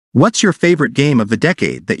What's your favorite game of the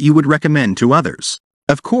decade that you would recommend to others?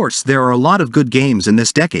 Of course, there are a lot of good games in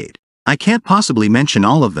this decade. I can't possibly mention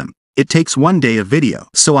all of them. It takes one day of video,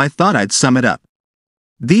 so I thought I'd sum it up.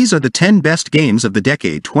 These are the 10 best games of the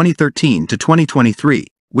decade 2013 to 2023,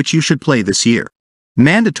 which you should play this year.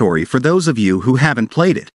 Mandatory for those of you who haven't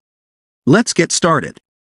played it. Let's get started.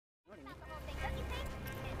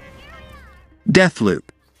 Deathloop.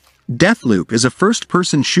 Deathloop is a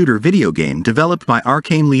first-person shooter video game developed by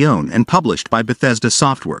Arcane Leon and published by Bethesda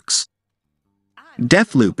Softworks.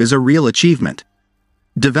 Deathloop is a real achievement.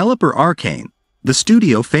 Developer Arcane, the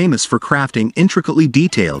studio famous for crafting intricately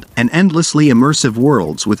detailed and endlessly immersive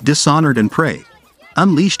worlds with Dishonored and Prey,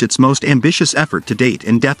 unleashed its most ambitious effort to date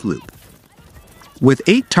in Deathloop. With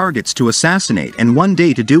 8 targets to assassinate and 1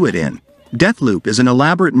 day to do it in, Deathloop is an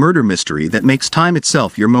elaborate murder mystery that makes time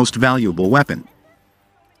itself your most valuable weapon.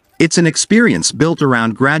 It's an experience built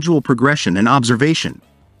around gradual progression and observation,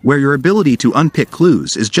 where your ability to unpick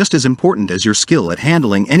clues is just as important as your skill at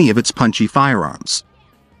handling any of its punchy firearms.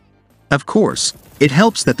 Of course, it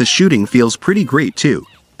helps that the shooting feels pretty great too,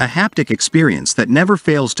 a haptic experience that never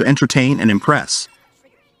fails to entertain and impress.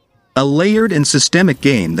 A layered and systemic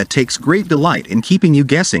game that takes great delight in keeping you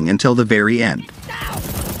guessing until the very end.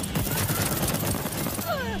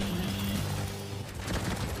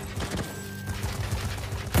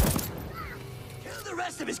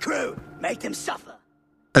 Of his crew. Make them suffer.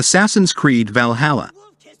 Assassin's Creed Valhalla.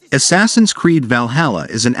 Assassin's Creed Valhalla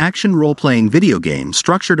is an action role-playing video game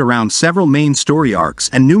structured around several main story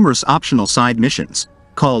arcs and numerous optional side missions,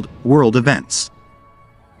 called world events.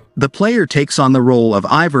 The player takes on the role of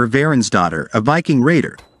Ivar Varinsdottir, a Viking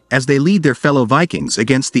raider, as they lead their fellow Vikings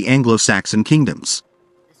against the Anglo-Saxon kingdoms.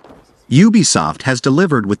 Ubisoft has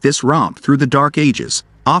delivered with this romp through the Dark Ages,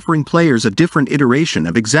 offering players a different iteration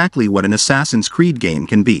of exactly what an Assassin's Creed game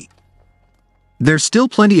can be. There's still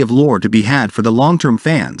plenty of lore to be had for the long-term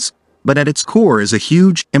fans, but at its core is a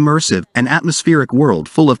huge, immersive, and atmospheric world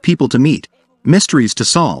full of people to meet, mysteries to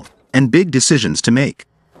solve, and big decisions to make.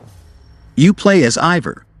 You play as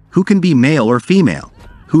Ivar, who can be male or female,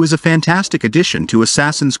 who is a fantastic addition to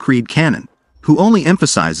Assassin's Creed canon, who only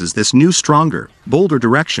emphasizes this new stronger, bolder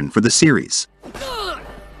direction for the series.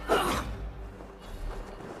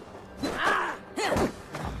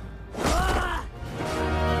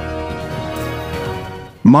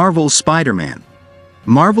 Marvel's Spider-Man.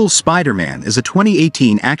 Marvel's Spider-Man is a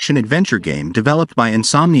 2018 action-adventure game developed by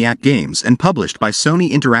Insomniac Games and published by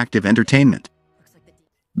Sony Interactive Entertainment.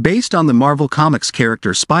 Based on the Marvel Comics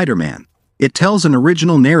character Spider-Man, it tells an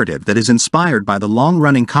original narrative that is inspired by the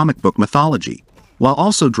long-running comic book mythology, while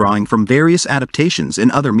also drawing from various adaptations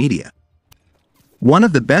in other media. One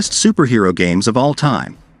of the best superhero games of all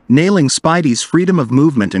time, nailing Spidey's freedom of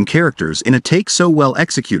movement and characters in a take so well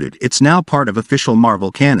executed it's now part of official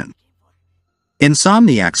Marvel canon.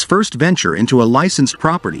 Insomniac's first venture into a licensed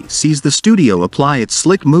property sees the studio apply its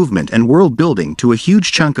slick movement and world building to a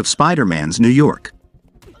huge chunk of Spider-Man's New York.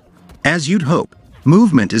 As you'd hope,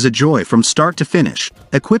 movement is a joy from start to finish,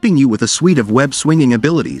 equipping you with a suite of web-swinging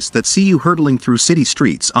abilities that see you hurtling through city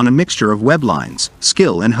streets on a mixture of web lines,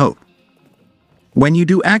 skill and hope. When you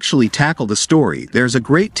do actually tackle the story, there's a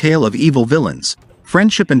great tale of evil villains,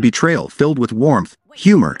 friendship and betrayal filled with warmth,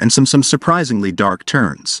 humor and some surprisingly dark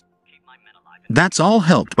turns. That's all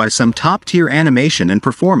helped by some top-tier animation and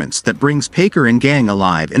performance that brings Paker and gang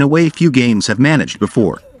alive in a way few games have managed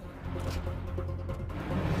before.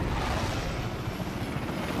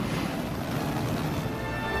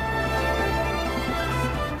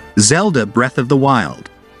 Zelda Breath of the Wild.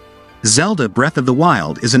 Zelda Breath of the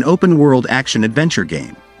Wild is an open-world action-adventure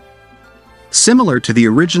game. Similar to the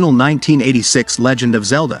original 1986 Legend of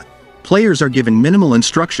Zelda, players are given minimal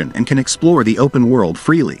instruction and can explore the open world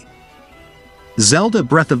freely. Zelda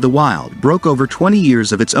Breath of the Wild broke over 20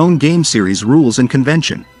 years of its own game series rules and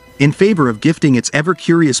convention, in favor of gifting its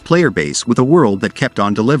ever-curious player base with a world that kept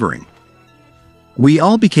on delivering. We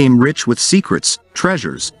all became rich with secrets,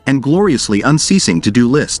 treasures, and gloriously unceasing to-do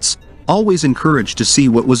lists, always encouraged to see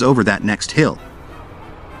what was over that next hill.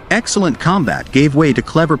 Excellent combat gave way to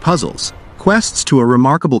clever puzzles, quests to a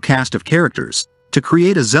remarkable cast of characters, to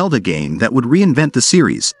create a Zelda game that would reinvent the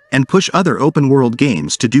series and push other open-world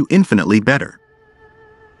games to do infinitely better.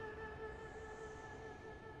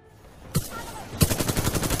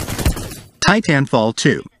 Titanfall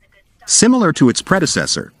 2. Similar to its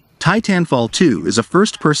predecessor, Titanfall 2 is a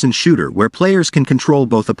first-person shooter where players can control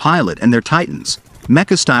both a pilot and their titans,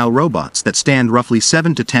 mecha-style robots that stand roughly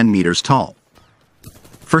 7 to 10 meters tall.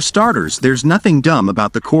 For starters, there's nothing dumb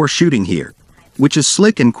about the core shooting here, which is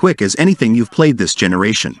slick and quick as anything you've played this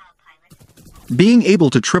generation. Being able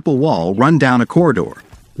to triple wall run down a corridor,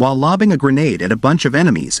 while lobbing a grenade at a bunch of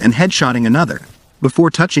enemies and headshotting another, before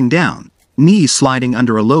touching down, knee sliding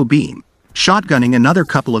under a low beam, shotgunning another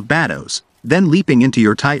couple of baddos, then leaping into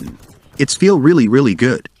your Titan. It's feel really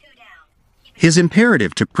good. His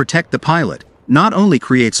imperative to protect the pilot not only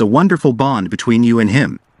creates a wonderful bond between you and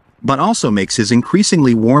him, but also makes his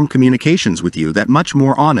increasingly warm communications with you that much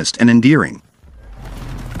more honest and endearing.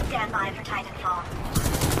 Stand by for Titanfall.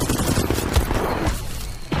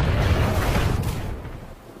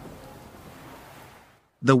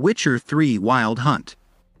 The Witcher 3 Wild Hunt.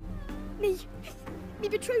 Me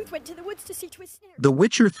betrothed went to the woods to see to his snare. The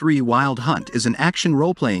Witcher 3 Wild Hunt is an action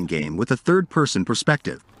role-playing game with a third-person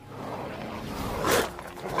perspective.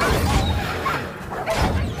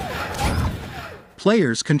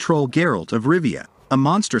 Players control Geralt of Rivia, a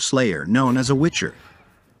monster slayer known as a Witcher.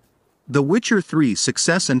 The Witcher 3's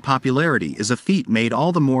success and popularity is a feat made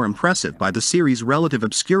all the more impressive by the series' relative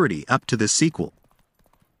obscurity up to this sequel.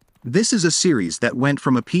 This is a series that went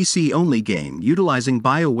from a PC-only game utilizing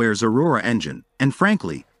BioWare's Aurora engine, and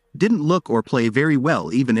frankly, didn't look or play very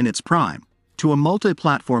well even in its prime, to a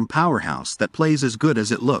multi-platform powerhouse that plays as good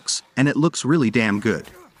as it looks, and it looks really damn good.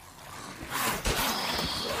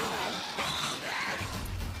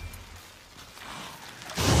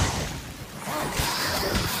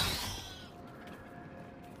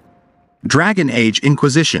 Dragon Age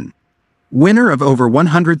Inquisition. Winner of over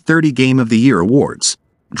 130 Game of the Year awards,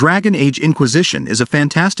 Dragon Age Inquisition is a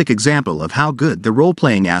fantastic example of how good the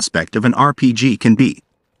role-playing aspect of an RPG can be.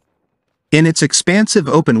 In its expansive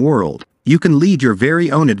open world, you can lead your very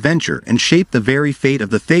own adventure and shape the very fate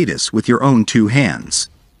of the Thetis with your own two hands.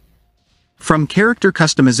 From character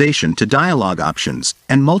customization to dialogue options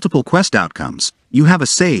and multiple quest outcomes, you have a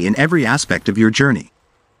say in every aspect of your journey.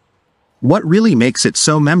 What really makes it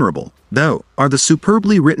so memorable, though, are the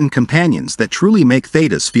superbly written companions that truly make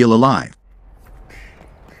Thetis feel alive.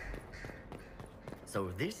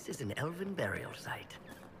 So this is an elven burial site.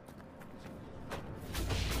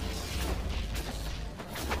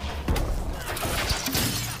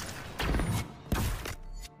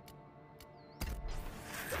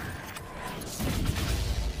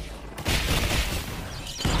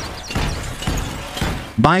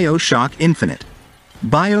 BioShock Infinite.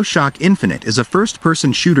 BioShock Infinite is a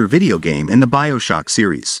first-person shooter video game in the BioShock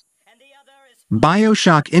series.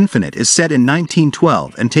 BioShock Infinite is set in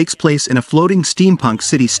 1912 and takes place in a floating steampunk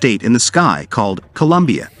city-state in the sky called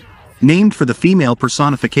Columbia, named for the female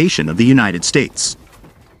personification of the United States.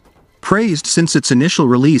 Praised since its initial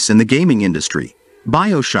release in the gaming industry,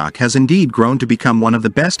 BioShock has indeed grown to become one of the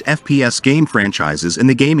best FPS game franchises in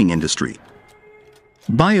the gaming industry.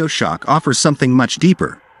 BioShock offers something much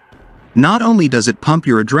deeper. Not only does it pump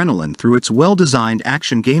your adrenaline through its well-designed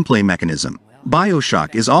action gameplay mechanism,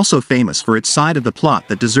 BioShock is also famous for its side of the plot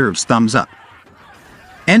that deserves thumbs up.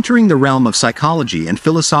 Entering the realm of psychology and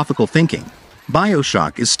philosophical thinking,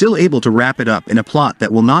 BioShock is still able to wrap it up in a plot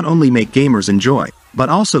that will not only make gamers enjoy, but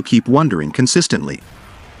also keep wondering consistently.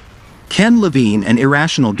 Ken Levine and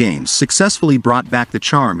Irrational Games successfully brought back the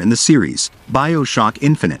charm in the series, BioShock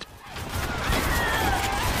Infinite.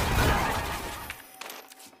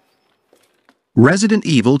 Resident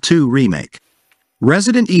Evil 2 Remake.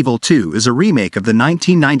 Resident Evil 2 is a remake of the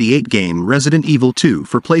 1998 game Resident Evil 2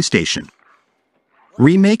 for PlayStation.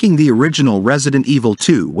 Remaking the original Resident Evil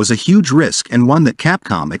 2 was a huge risk and one that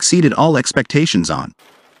Capcom exceeded all expectations on,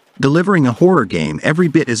 delivering a horror game every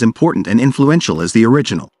bit as important and influential as the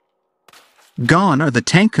original. Gone are the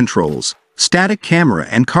tank controls, static camera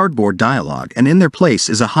and cardboard dialogue, and in their place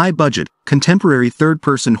is a high-budget, contemporary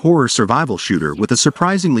third-person horror survival shooter with a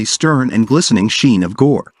surprisingly stern and glistening sheen of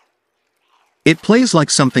gore. It plays like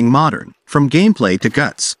something modern, from gameplay to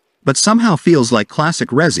guts, but somehow feels like classic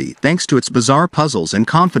Resi thanks to its bizarre puzzles and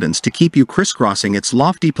confidence to keep you crisscrossing its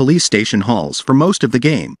lofty police station halls for most of the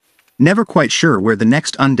game, never quite sure where the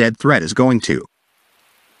next undead threat is going to.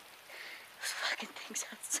 Fucking things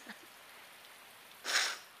outside.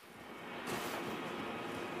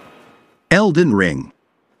 Elden Ring.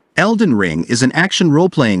 Elden Ring is an action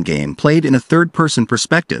role-playing game played in a third-person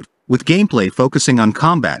perspective, with gameplay focusing on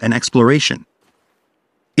combat and exploration.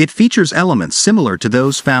 It features elements similar to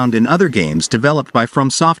those found in other games developed by From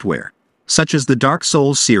Software, such as the Dark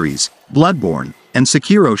Souls series, Bloodborne, and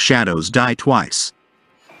Sekiro Shadows Die Twice.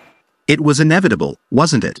 It was inevitable,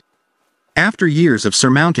 wasn't it? After years of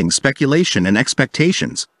surmounting speculation and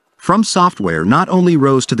expectations, From Software not only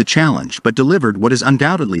rose to the challenge but delivered what is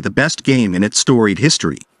undoubtedly the best game in its storied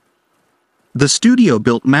history. The studio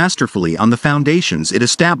built masterfully on the foundations it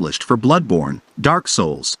established for Bloodborne, Dark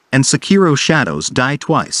Souls, and Sekiro Shadows Die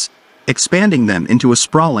Twice, expanding them into a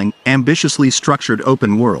sprawling, ambitiously structured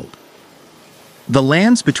open world. The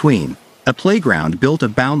Lands Between, a playground built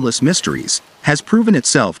of boundless mysteries, has proven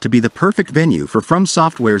itself to be the perfect venue for From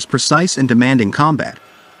Software's precise and demanding combat,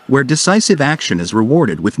 where decisive action is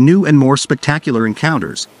rewarded with new and more spectacular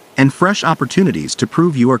encounters, and fresh opportunities to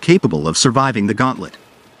prove you are capable of surviving the gauntlet.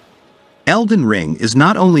 Elden Ring is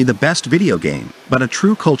not only the best video game, but a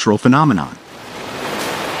true cultural phenomenon.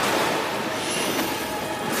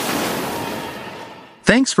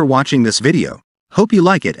 Thanks for watching this video. Hope you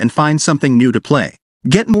like it and find something new to play.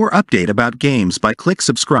 Get more update about games by click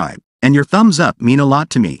subscribe, and your thumbs up mean a lot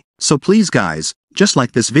to me, so please guys, just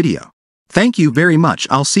like this video. Thank you very much.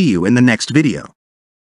 I'll see you in the next video.